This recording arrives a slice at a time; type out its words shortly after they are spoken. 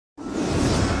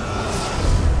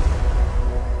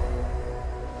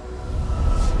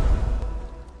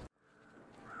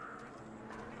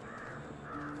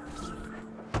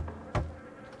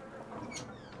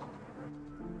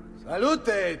Salute,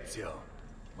 Ezio.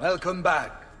 Welcome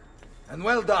back. And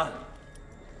well done.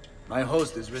 My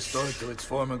host is restored to its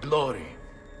former glory.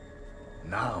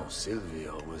 Now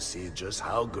Silvio will see just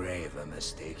how grave a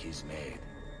mistake he's made.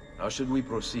 How should we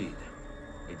proceed?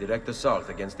 A direct assault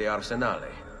against the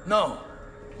Arsenale? No.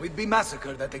 We'd be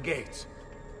massacred at the gates.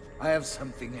 I have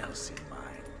something else in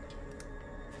mind.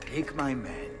 Take my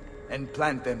men and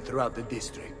plant them throughout the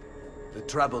district. The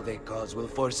trouble they cause will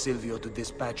force Silvio to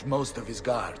dispatch most of his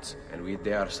guards. And with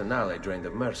the Arsenale drained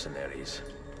of mercenaries,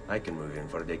 I can move in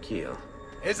for the kill.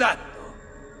 Esatto.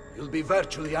 You'll be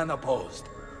virtually unopposed.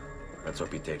 Let's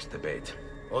hope he takes the bait.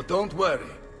 Oh, don't worry.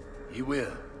 He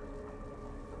will.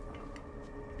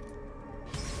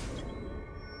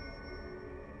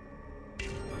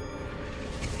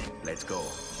 Let's go.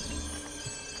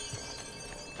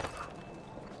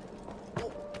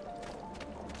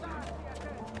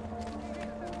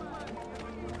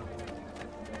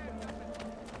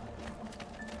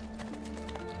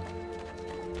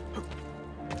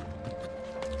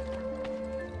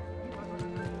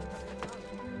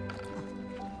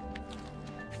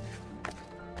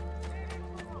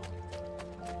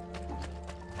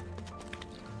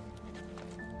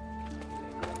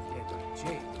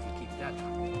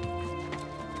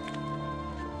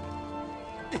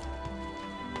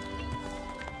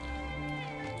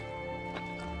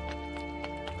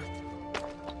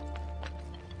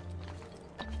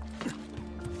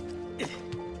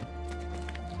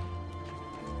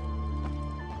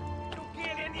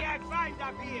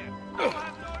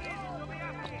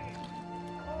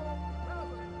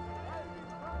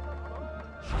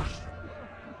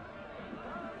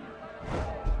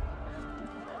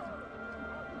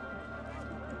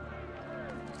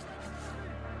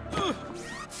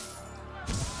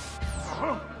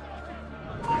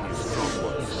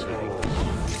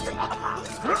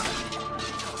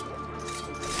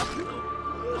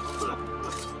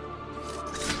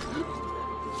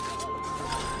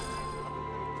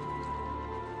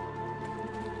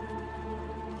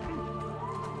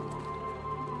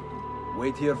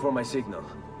 Wait here for my signal.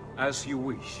 As you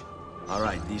wish. All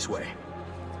right, this way.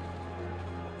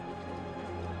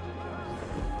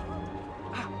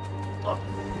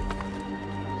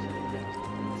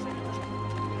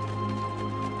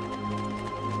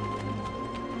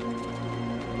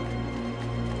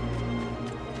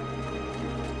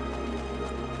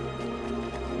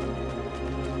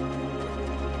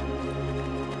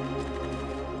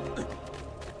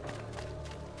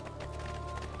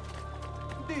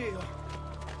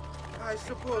 I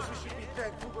suppose we should be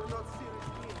thankful we're not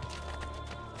seriously.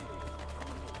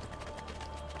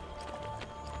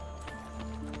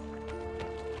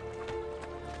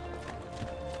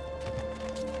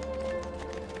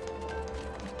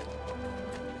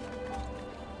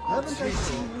 Haven't I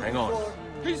seen you Hang on. before?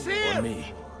 He's here! On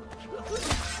me.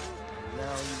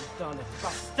 Now you've done it,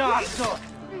 bastardo!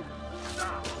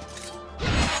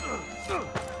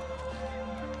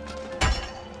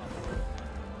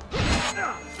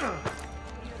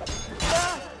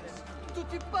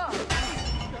 Tutti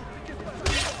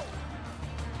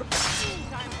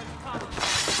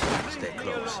Stay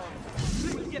close.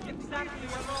 We'll get exactly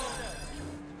what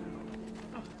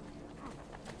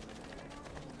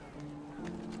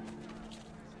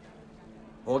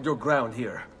Hold your ground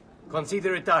here.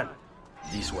 Consider it done.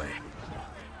 This way.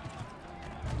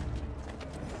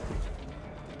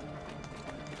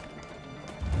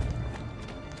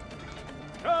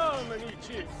 Come,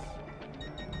 amici!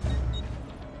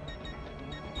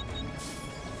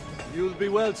 You'll be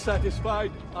well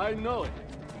satisfied, I know it.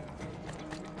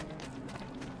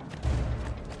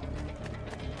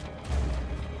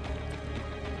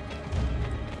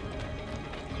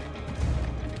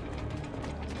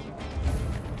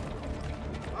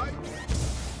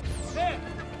 There!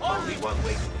 Only one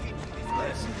way to teach this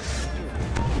lesson.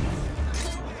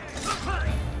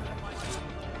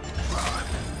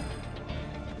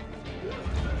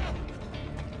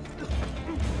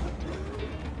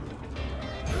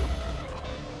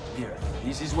 Here,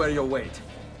 this is where you'll wait.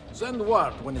 Send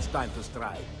word when it's time to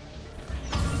strike.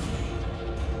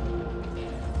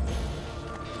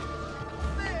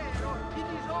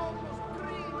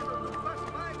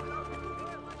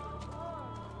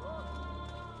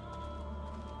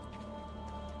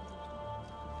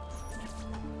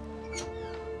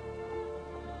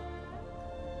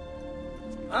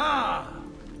 Ah,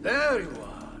 there you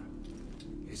are.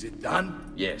 Is it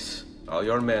done? Yes, all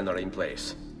your men are in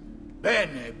place.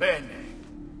 Bene, bene.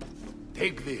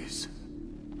 Take this.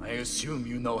 I assume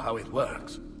you know how it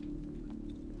works.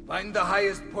 Find the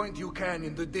highest point you can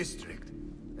in the district,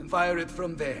 and fire it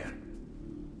from there.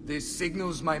 This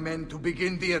signals my men to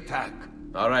begin the attack.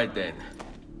 All right, then.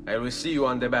 I will see you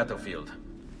on the battlefield.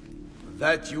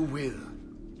 That you will.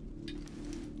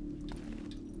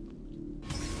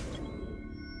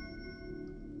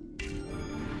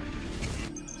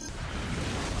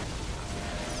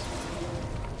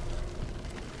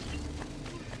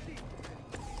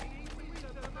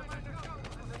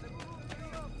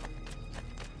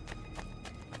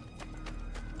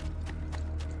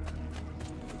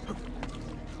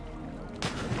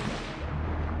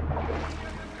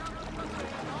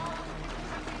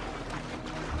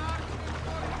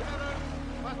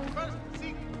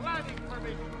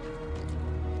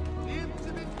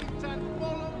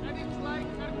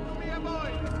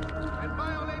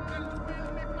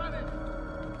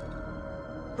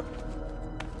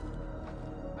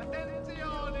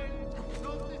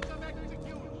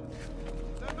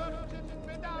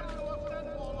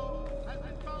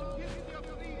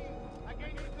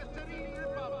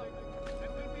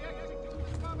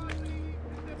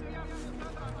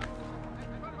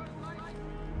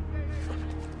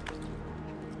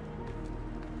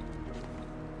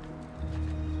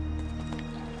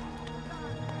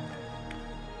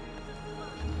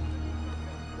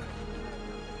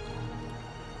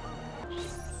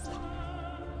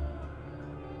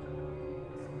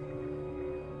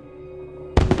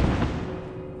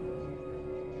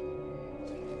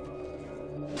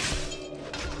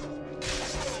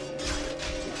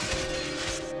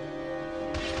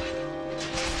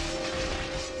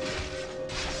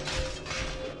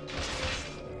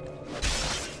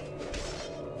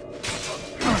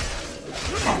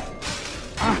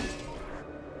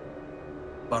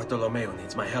 Bartolomeo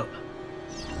needs my help.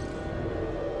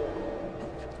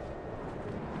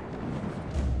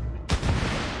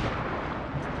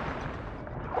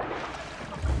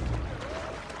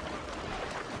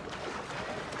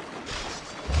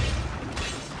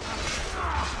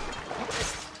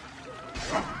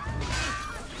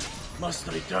 Must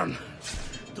return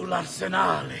to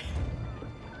l'Arsenale.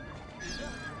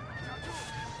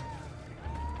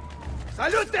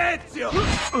 Salute, Ezio!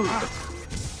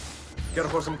 Care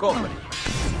for some company?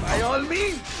 By all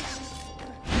means!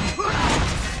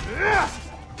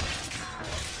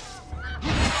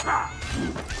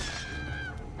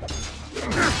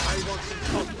 I want some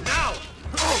help now!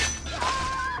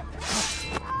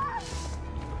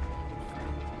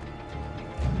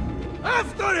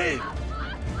 After him!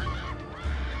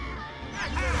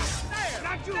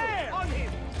 On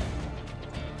him!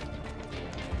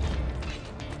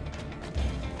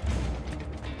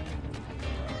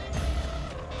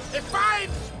 A fine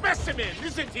specimen,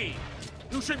 isn't he?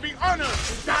 You should be honored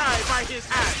to die by his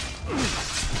hand.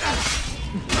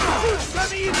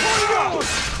 Tuscany and Forlì!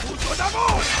 Uso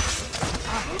d'amore!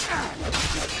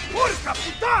 Porca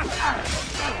puttana!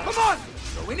 Come on!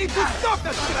 So we need to stop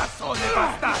that grassone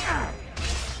bastard!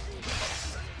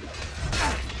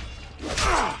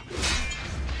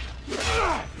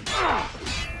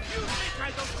 You think I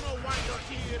don't know why you're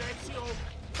here, Ezio?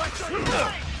 But you're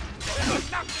right!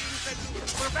 There's nothing you can do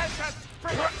to prevent us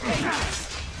from escaping!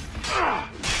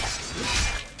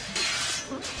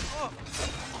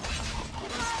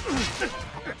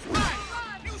 That's right!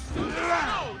 You still don't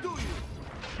know, do you?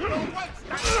 You're once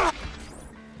done.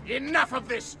 Enough of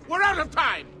this! We're out of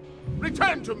time!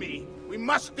 Return to me! We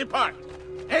must depart!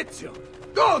 Ezio,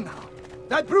 go now!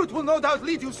 That brute will no doubt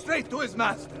lead you straight to his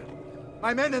master.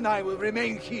 My men and I will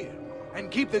remain here, and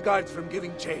keep the guards from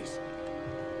giving chase.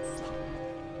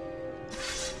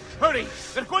 Hurry!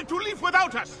 They're going to leave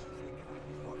without us!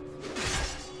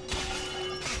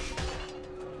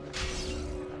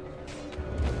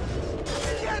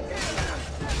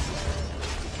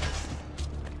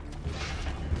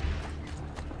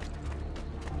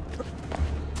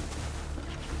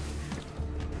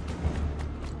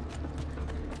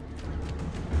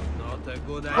 Not a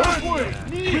good idea.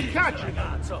 Need catch it!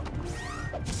 Ragazzo.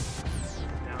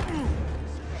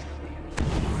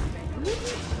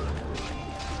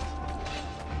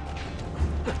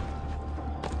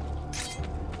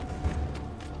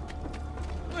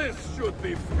 This should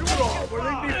be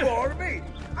groveling before me.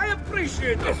 I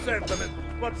appreciate the sentiment,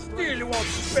 but still you won't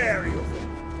spare you.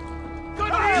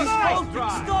 Good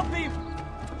Stop him!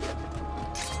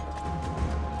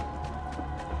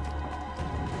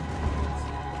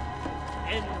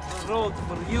 End the road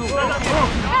for you. None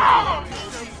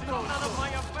of my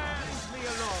affairs. Leave me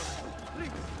alone.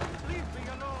 Please, leave me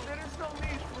alone. There is no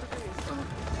need for this.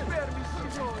 Spare me,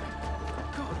 signore.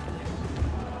 God.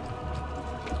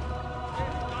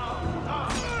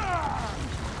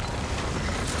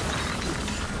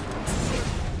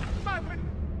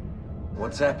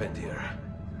 What's happened here?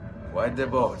 Why the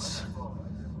boats?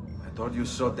 I thought you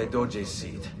sought the Doge's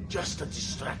seat. Just a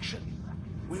distraction.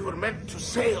 We were meant to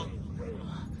sail.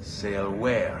 Sail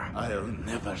where? I'll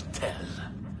never tell.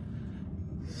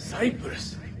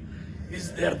 Cyprus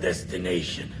is their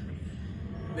destination.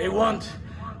 They want...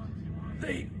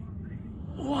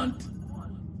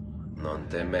 Non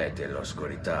temete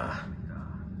l'oscurità.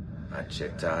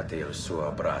 Accettate il suo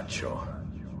abbraccio.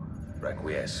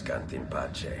 Requiescant in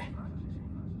pace.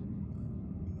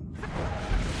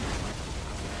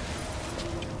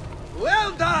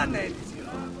 Well done, Ezio!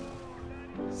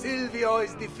 Silvio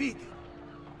is defeated,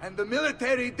 and the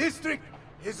military district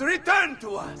is returned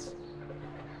to us.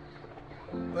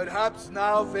 Perhaps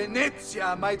now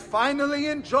Venezia might finally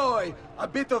enjoy a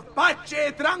bit of pace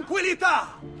e tranquillità.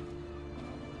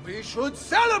 We should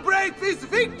celebrate this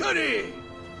victory!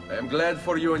 I am glad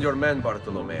for you and your men,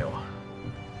 Bartolomeo,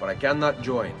 but I cannot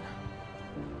join.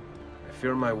 I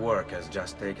fear my work has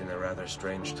just taken a rather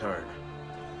strange turn.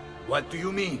 What do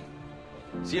you mean?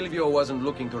 Silvio wasn't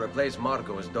looking to replace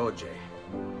Marco as Doge.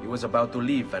 He was about to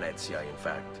leave Venezia, in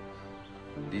fact.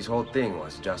 This whole thing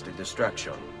was just a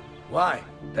distraction. Why?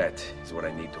 That is what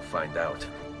I need to find out.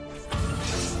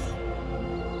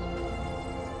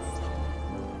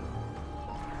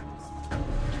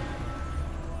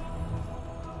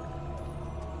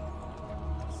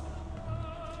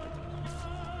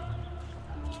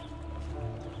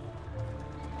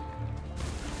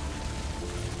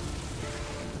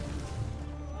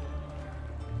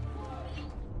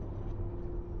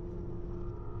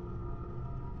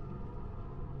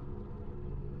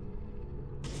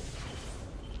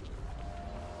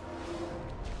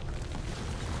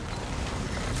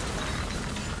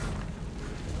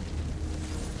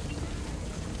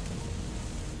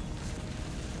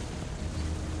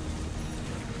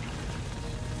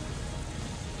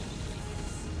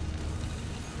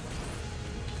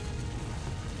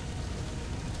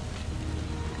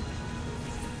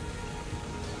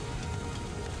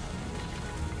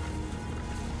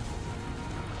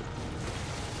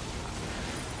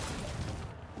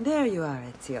 There you are,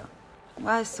 Ezio.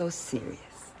 Why so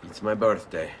serious? It's my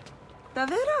birthday.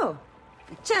 Davvero?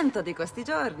 100 di questi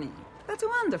giorni. That's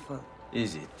wonderful.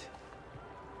 Is it?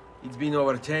 It's been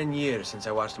over 10 years since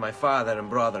I watched my father and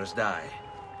brothers die.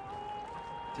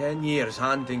 10 years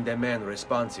hunting the men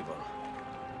responsible.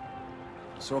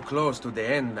 So close to the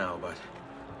end now, but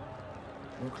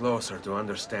no closer to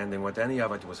understanding what any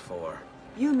of it was for.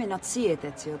 You may not see it,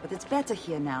 Ezio, but it's better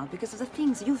here now because of the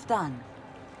things you've done.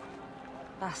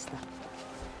 Basta.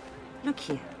 Look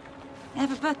here. I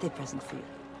have a birthday present for you.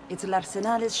 It's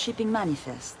l'Arsenale's shipping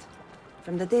manifest.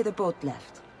 From the day the boat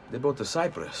left. The boat to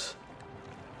Cyprus?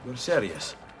 You're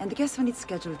serious? And guess when it's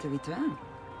scheduled to return?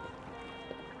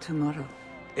 Tomorrow.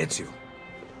 Ezio,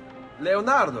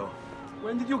 Leonardo!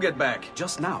 When did you get back?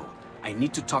 just now. I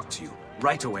need to talk to you,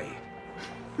 right away.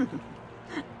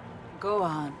 Go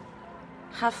on.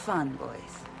 Have fun,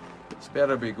 boys. It's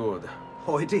better be good.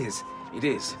 Oh, it is. It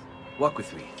is. Walk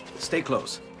with me. Stay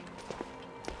close.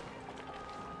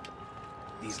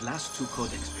 These last 2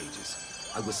 codex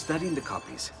pages. I was studying the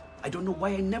copies. I don't know why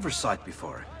I never saw it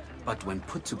before. But when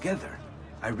put together,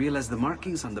 I realized the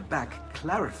markings on the back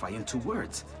clarify into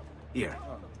words. Here.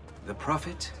 The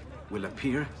prophet will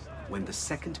appear when the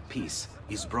second piece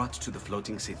is brought to the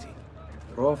floating city.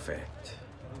 Prophet.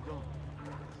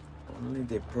 Only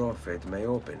the prophet may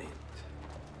open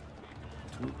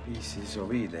it. 2 pieces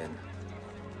of Eden.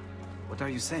 What are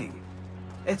you saying?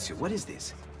 Ezio, what is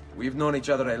this? We've known each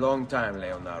other a long time,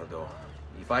 Leonardo.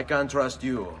 If I can't trust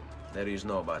you, there is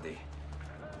nobody.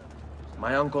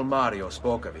 My uncle Mario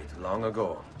spoke of it long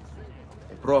ago.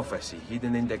 A prophecy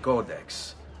hidden in the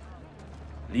Codex,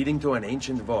 leading to an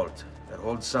ancient vault that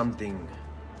holds something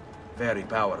very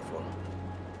powerful.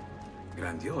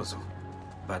 Grandioso.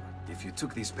 But if you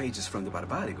took these pages from the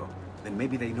Barbarigo, then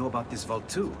maybe they know about this vault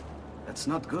too. That's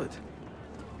not good.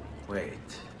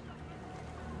 Wait.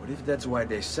 What if that's why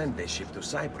they sent the ship to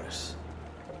Cyprus?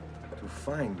 To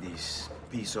find this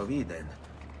piece of Eden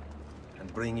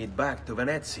and bring it back to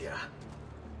Venezia?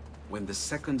 When the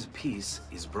second piece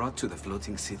is brought to the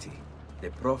floating city, The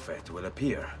prophet will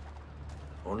appear.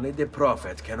 Only the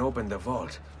prophet can open the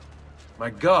vault.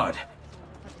 My God!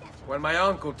 When my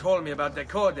uncle told me about the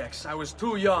Codex, I was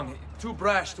too young, too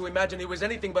brash to imagine it was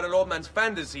anything but an old man's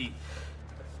fantasy.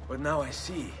 But now I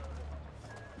see.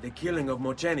 The killing of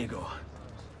Mocenigo.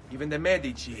 Even the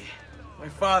Medici. My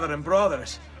father and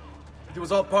brothers. It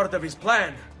was all part of his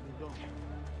plan.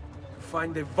 To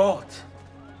find the vault.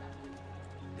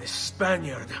 The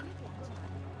Spaniard.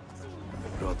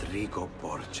 Rodrigo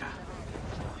Borgia.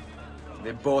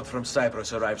 The boat from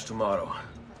Cyprus arrives tomorrow.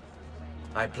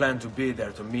 I plan to be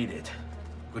there to meet it.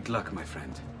 Good luck, my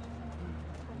friend.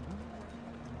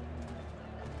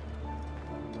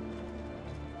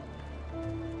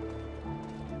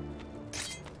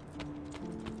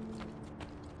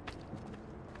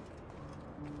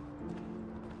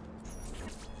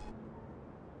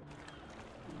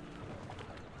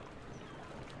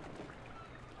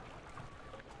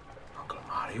 Uncle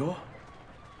Mario?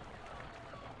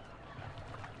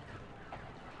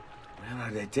 Where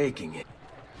are they taking it?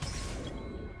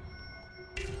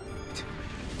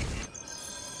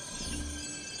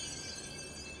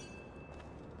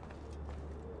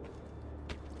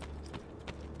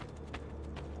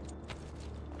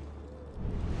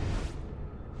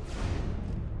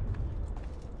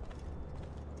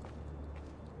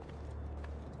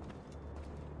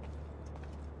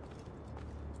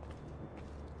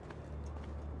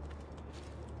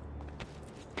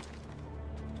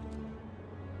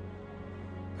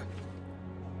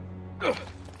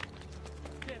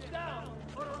 Get down,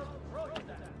 or I'll throw you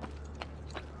down.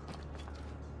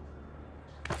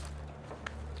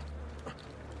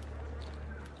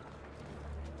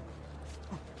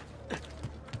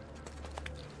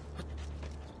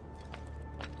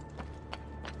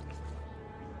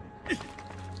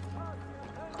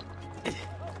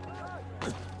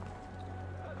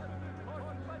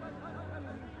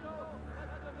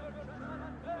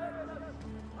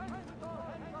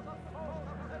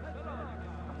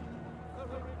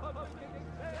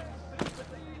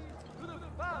 To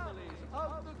the families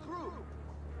of the crew.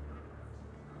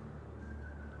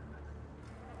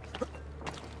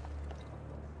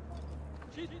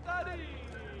 Cittadini,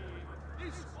 the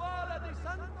squadra di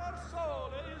San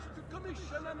Marsole is to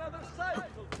commission another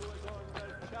cycle to adorn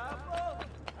their chapel,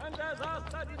 and as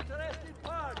outside interested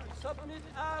parties submit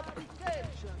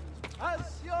applications, as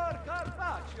your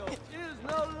Carpaccio is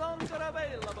no longer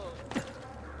available.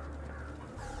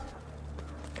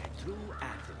 True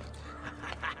athlete.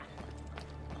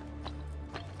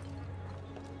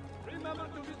 Remember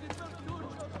to visit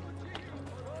Bertuccio Fucino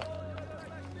for all your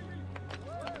activities.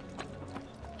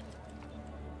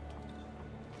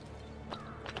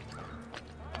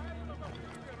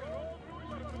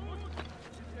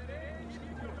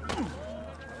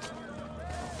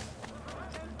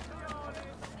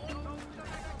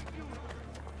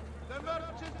 The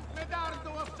merchant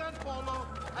Medardo of San Polo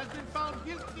has been found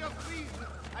guilty of treason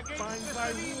against the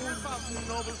Serene Republic.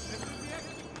 Nobles and will be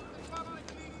executed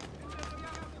publicly in the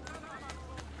Piazza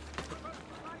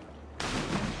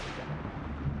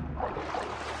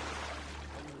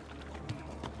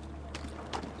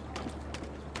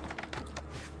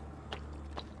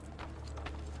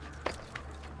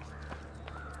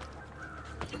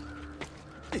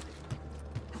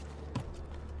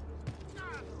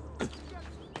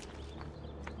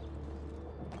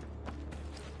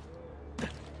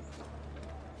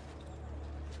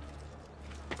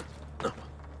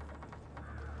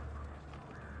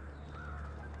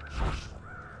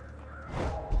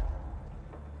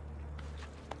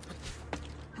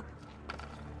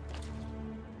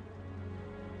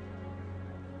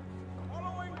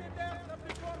Following the death of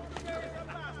the Portuguese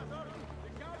ambassador,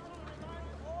 the council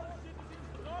reminds all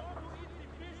citizens not to eat the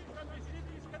fish from the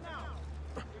city's canal.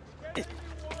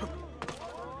 Extending the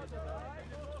water to the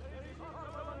right of the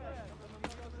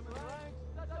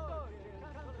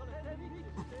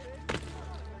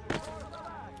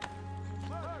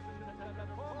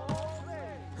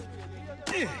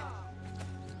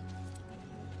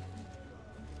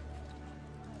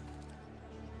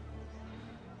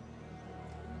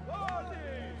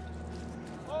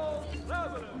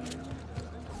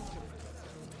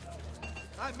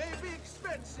I may be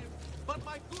expensive, but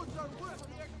my goods are worth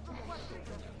the extra question.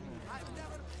 I've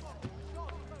never thought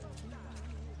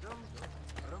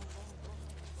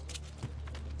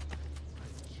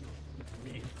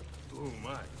Me too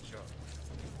much.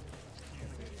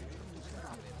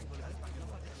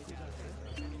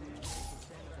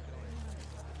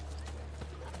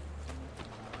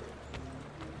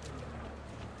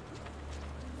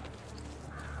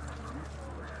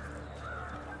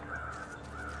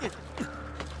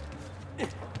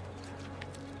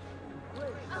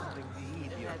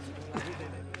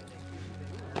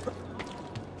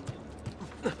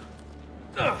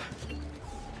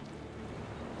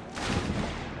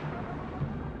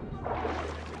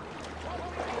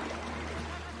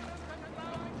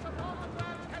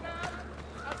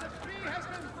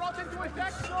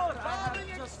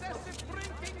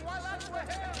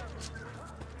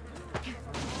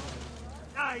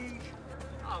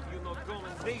 Have you not gone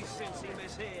decency,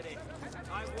 messere?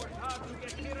 I worked hard to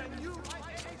get here and you...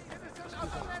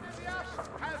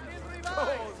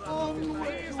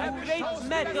 A great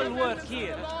metal work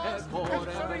here.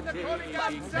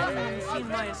 In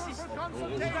my assistant.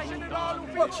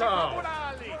 Watch out!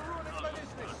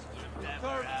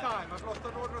 Third time I've lost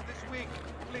an order this week.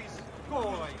 Please, go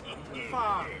away.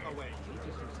 Far away.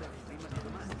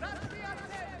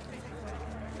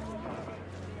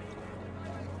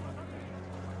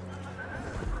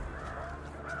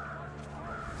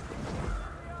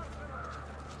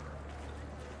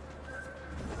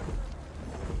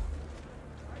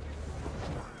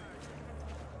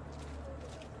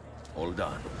 All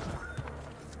done.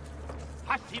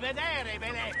 Fatti vedere,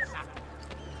 bellezza!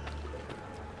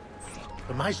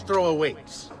 The Maestro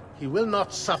awaits. He will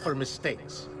not suffer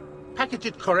mistakes. Package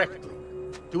it correctly.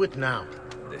 Do it now.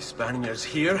 The Spaniards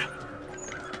here?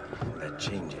 That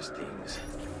changes things.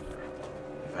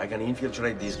 If I can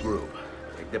infiltrate this group,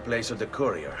 take the place of the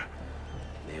courier,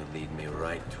 they'll lead me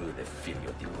right to the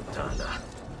Figlio di Puttana.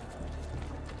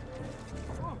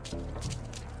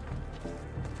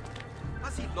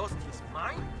 Has he lost his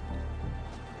mind?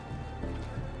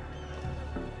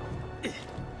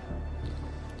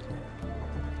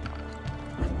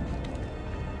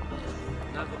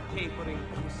 Another tapering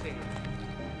crusade.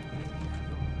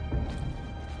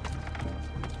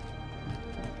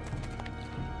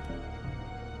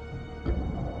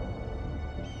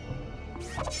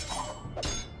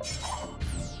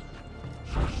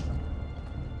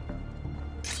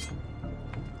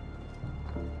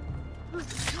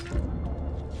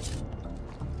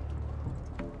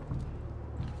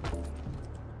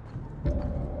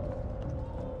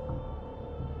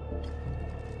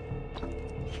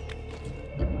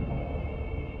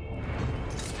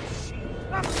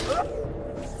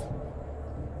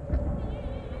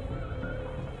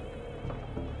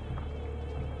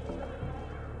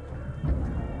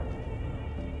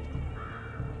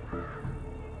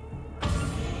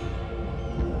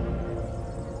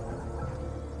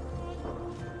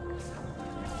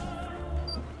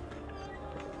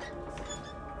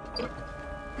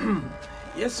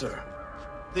 Yes, sir.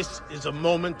 This is a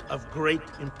moment of great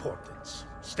importance.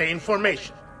 Stay in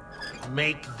formation.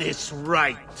 Make this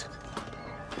right.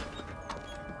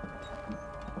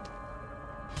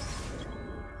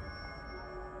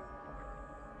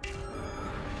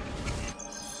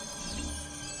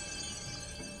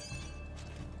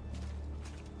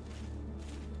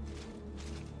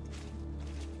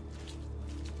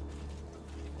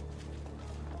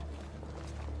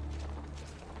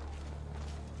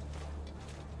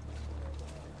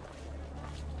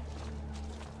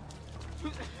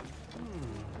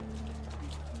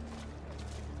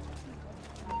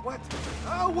 What?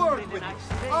 I'll work with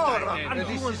you. All right. And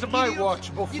this is my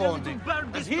watch, Buffon.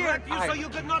 And here,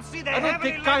 I don't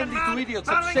take kindly to idiots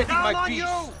upsetting my peace.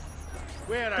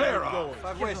 Where Clear are you going? off.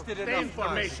 I've wasted Stay enough in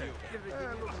formation.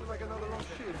 Looks like another wrong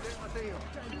shit.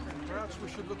 Perhaps we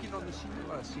should look in on the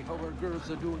cinema, see how our girls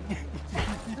are doing.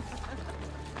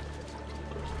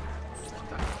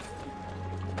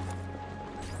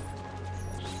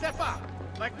 Step up,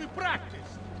 like we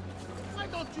practiced. Why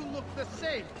don't you look the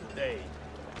same today?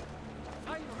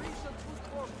 My recent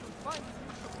footfall to find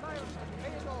new suppliers has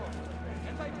paid off,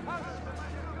 and I passed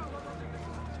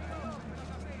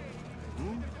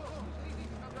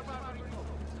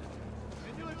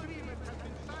A new agreement has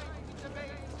been signed in the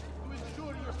base to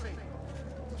ensure your safety.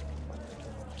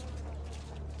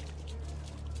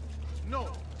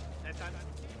 Note that an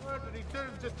word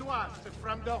returns to us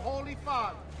from the Holy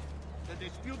Father. The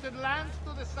disputed lands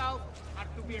to the south are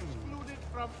to be excluded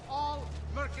from all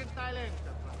mercantile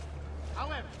enterprise.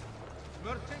 However,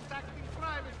 merchants acting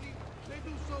privately may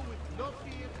do so with no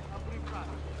fear of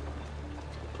reprisal.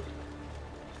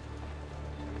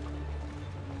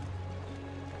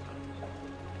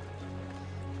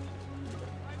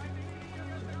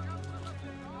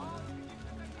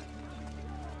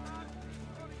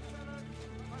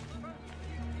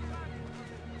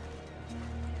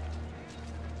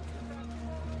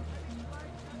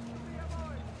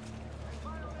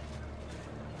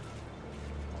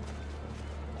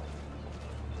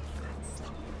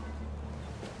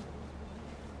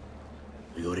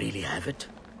 You really have it?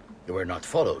 You were not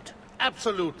followed.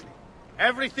 Absolutely.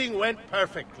 Everything went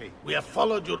perfectly. We have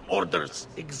followed your orders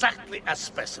exactly as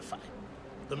specified.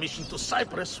 The mission to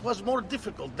Cyprus was more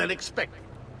difficult than expected.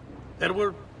 There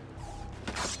were...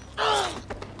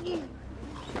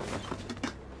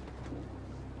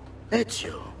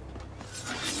 Ezio,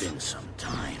 it's been some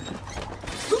time.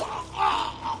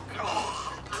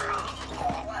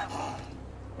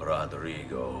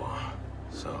 Rodrigo.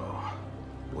 So,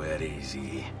 where is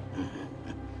he?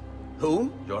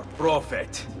 Who? Your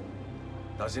prophet.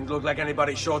 Doesn't look like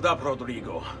anybody showed up,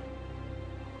 Rodrigo.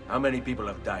 How many people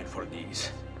have died for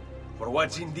these? For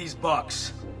what's in these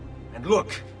boxes? And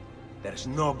look, there's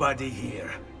nobody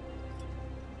here.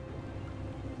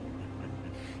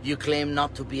 You claim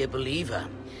not to be a believer,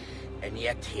 and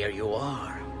yet here you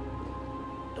are.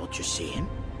 Don't you see him?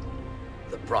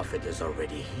 The Prophet is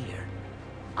already here.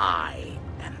 I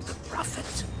am the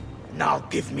Prophet. Now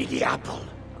give me the apple.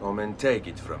 Come and take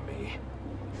it from me.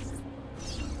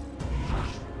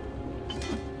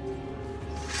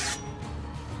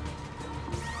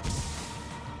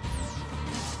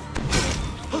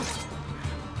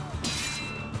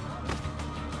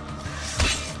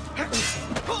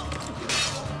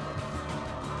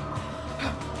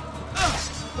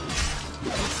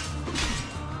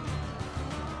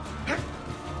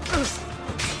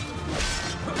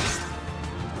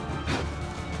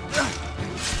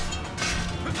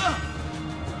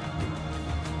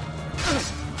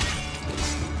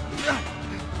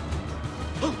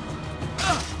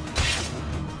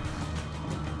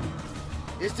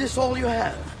 Is this all you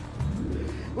have?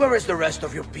 Where is the rest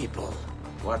of your people?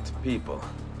 What people?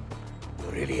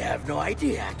 You really have no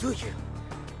idea, do you?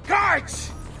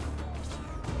 Guards!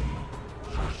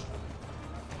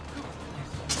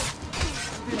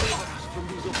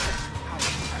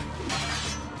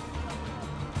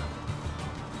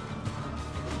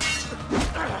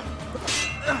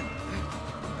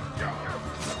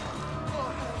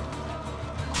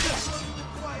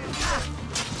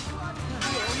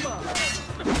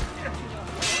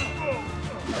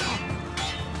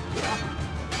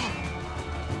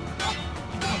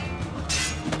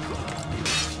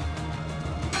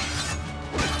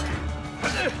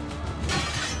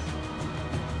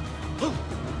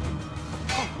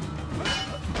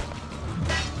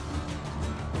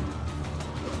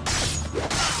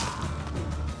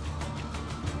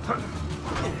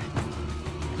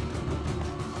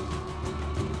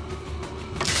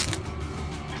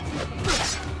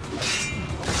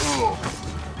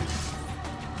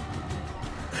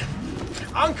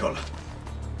 Uncle!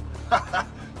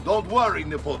 Don't worry,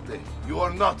 Nipote. You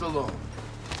are not alone.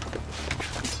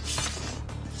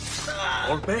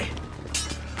 Volpe?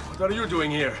 What are you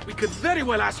doing here? We could very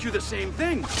well ask you the same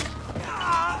thing.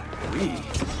 We?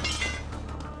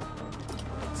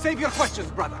 Save your questions,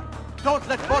 brother. Don't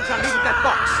let Borgia leave that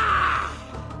box.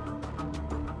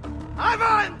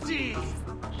 Avanti!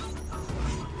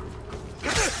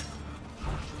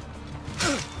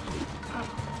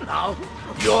 Now,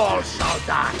 you all shall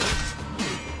die.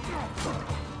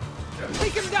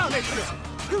 Take him down, Ezio!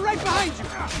 You're right behind you!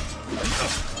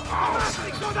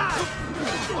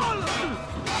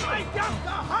 I got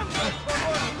the hunger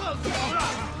for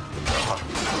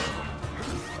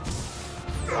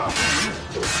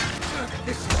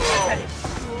This is pathetic.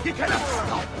 You cannot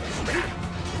stop this.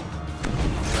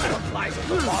 What lies in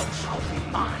the wall shall be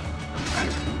mine.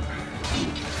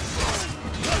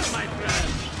 My friend,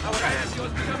 our Ezio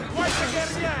has become quite a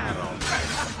guerriero!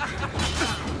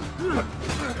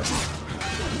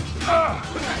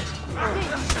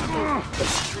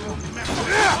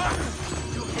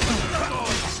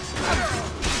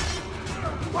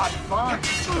 What fun!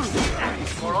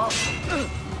 For us.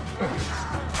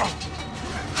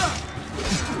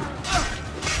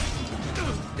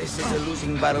 This is a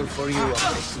losing battle for you,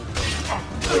 Ancestor.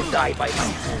 You'll die by my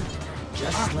hand,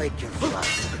 just like your father.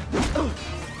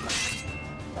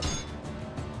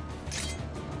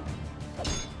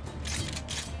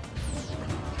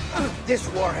 This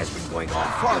war has been going on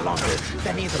far longer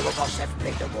than either of us have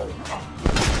played a role.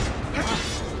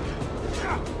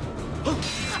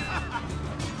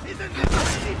 Isn't this a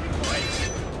sleeping point?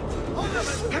 All of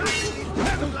us catch these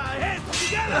Templar heads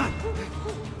together!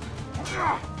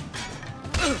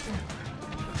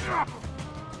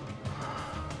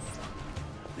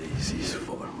 This is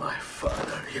for my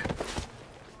father.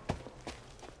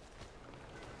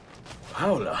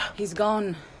 Paula? He's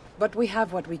gone, but we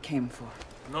have what we came for.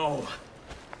 No.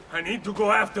 I need to go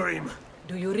after him.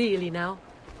 Do you really now?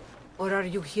 Or are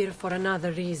you here for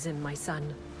another reason, my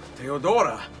son?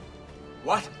 Theodora?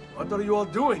 What? What are you all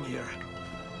doing here?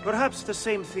 Perhaps the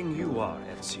same thing you are,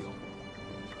 Ezio.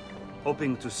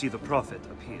 Hoping to see the Prophet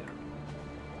appear.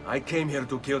 I came here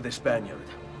to kill the Spaniard.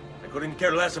 I couldn't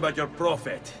care less about your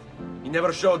Prophet. He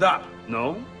never showed up.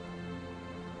 No?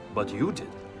 But you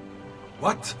did.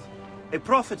 What? A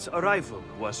Prophet's arrival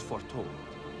was foretold.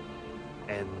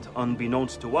 And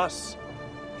unbeknownst to us,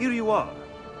 here you are.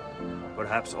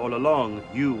 Perhaps all along,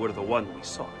 you were the one we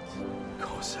sought.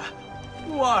 Cosa?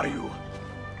 Who are you?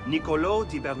 Niccolò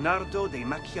di Bernardo de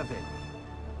Machiavelli.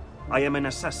 I am an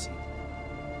assassin,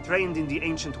 trained in the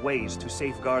ancient ways to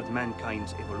safeguard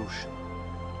mankind's evolution.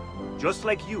 Just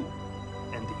like you,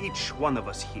 and each one of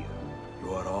us here.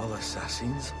 You are all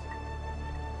assassins?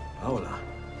 Paola.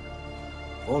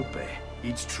 Volpe.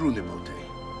 It's true,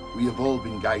 Nemote. We have all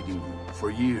been guiding you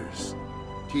for years,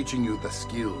 teaching you the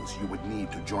skills you would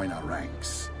need to join our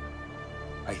ranks.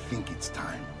 I think it's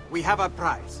time. We have our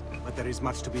prize, but there is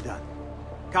much to be done.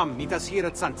 Come, meet us here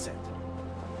at sunset.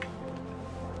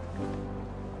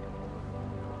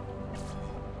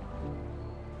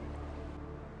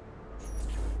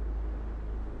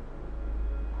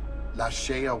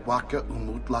 Lashea waka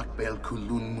umutlak bel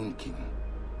kulun munkin.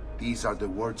 These are the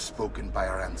words spoken by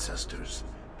our ancestors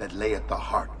that lay at the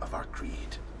heart of our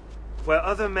creed. Where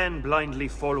other men blindly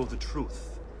follow the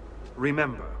truth,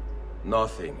 remember.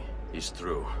 Nothing is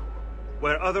true.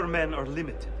 Where other men are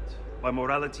limited by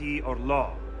morality or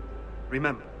law,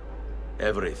 remember.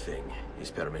 Everything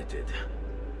is permitted.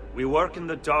 We work in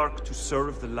the dark to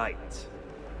serve the light.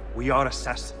 We are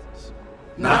assassins.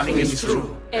 Nothing is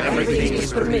true. Everything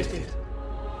is permitted.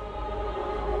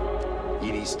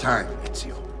 It is time,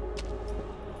 Ezio.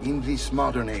 In this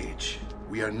modern age,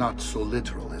 we are not so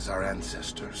literal as our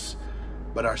ancestors,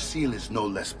 but our seal is no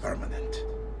less permanent.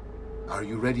 Are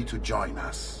you ready to join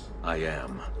us? I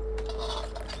am.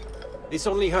 This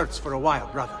only hurts for a while,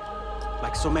 brother.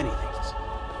 Like so many things.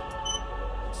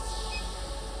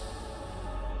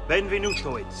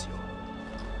 Benvenuto, Ezio.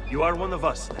 You are one of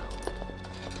us now.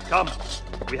 Come,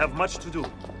 we have much to do.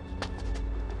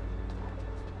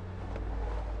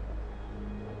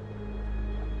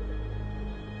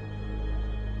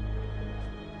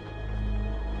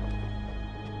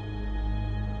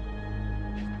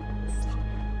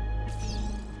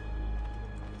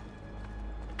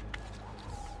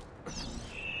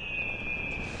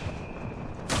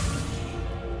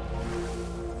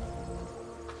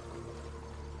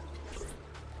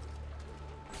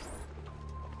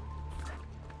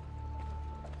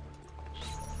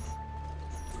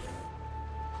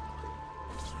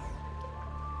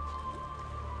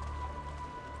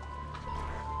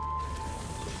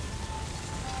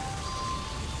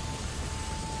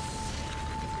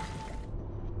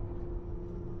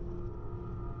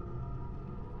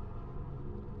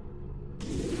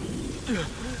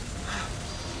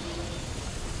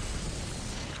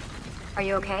 Are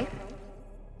you okay?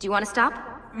 Do you want to stop?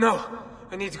 No!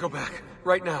 I need to go back.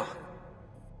 Right now.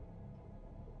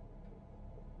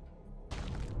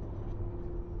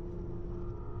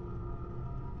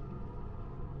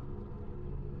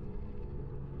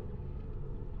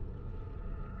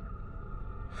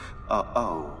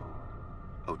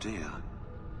 Oh dear.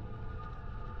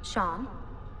 Sean?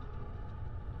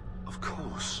 Of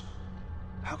course.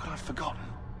 How could I have forgotten?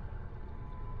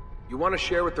 You want to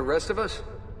share with the rest of us?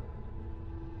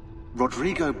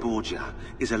 Rodrigo Borgia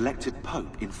is elected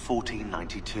Pope in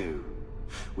 1492,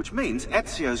 which means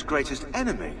Ezio's greatest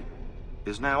enemy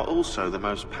is now also the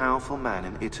most powerful man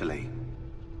in Italy.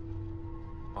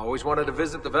 Always wanted to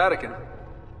visit the Vatican.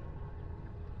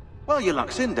 Well, your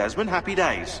luck's in, Desmond. Happy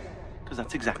days. Because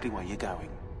that's exactly where you're going.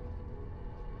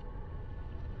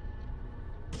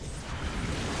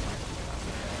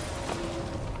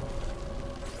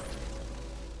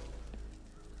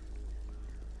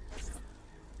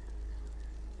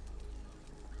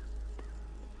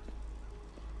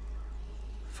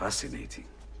 Fascinating.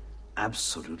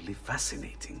 Absolutely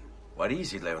fascinating. What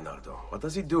is it, Leonardo? What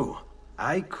does it do?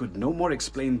 I could no more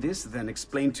explain this than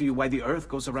explain to you why the Earth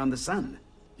goes around the Sun.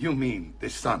 You mean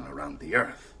the sun around the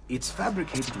Earth? It's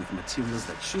fabricated with materials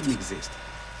that shouldn't exist.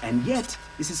 And yet,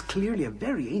 this is clearly a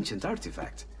very ancient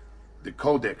artifact. The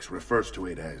Codex refers to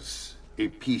it as a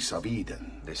piece of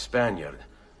Eden. The Spaniard.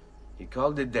 He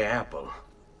called it the apple.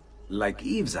 Like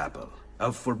Eve's apple,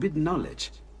 of forbidden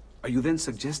knowledge. Are you then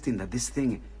suggesting that this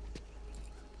thing...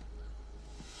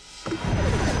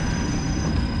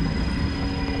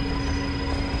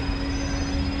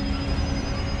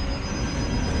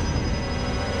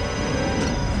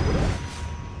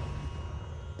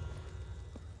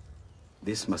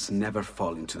 This must never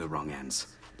fall into the wrong hands.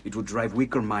 It would drive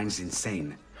weaker minds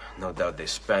insane. No doubt the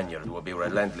Spaniard will be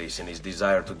relentless in his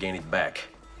desire to gain it back.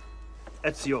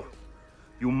 Ezio,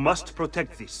 you must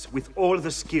protect this with all the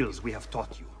skills we have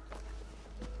taught you.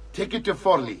 Take it to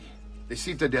Forlì. The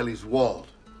citadel is walled,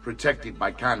 protected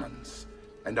by cannons,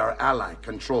 and our ally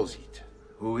controls it.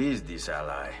 Who is this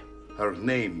ally? Her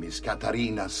name is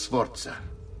Caterina Sforza.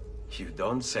 You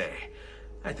don't say.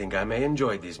 I think I may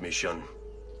enjoy this mission.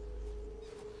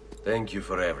 Thank you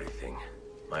for everything,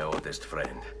 my oldest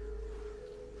friend.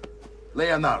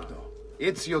 Leonardo,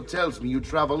 Ezio tells me you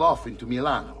travel often to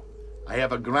Milano. I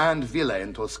have a grand villa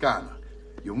in Toscana.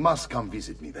 You must come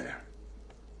visit me there.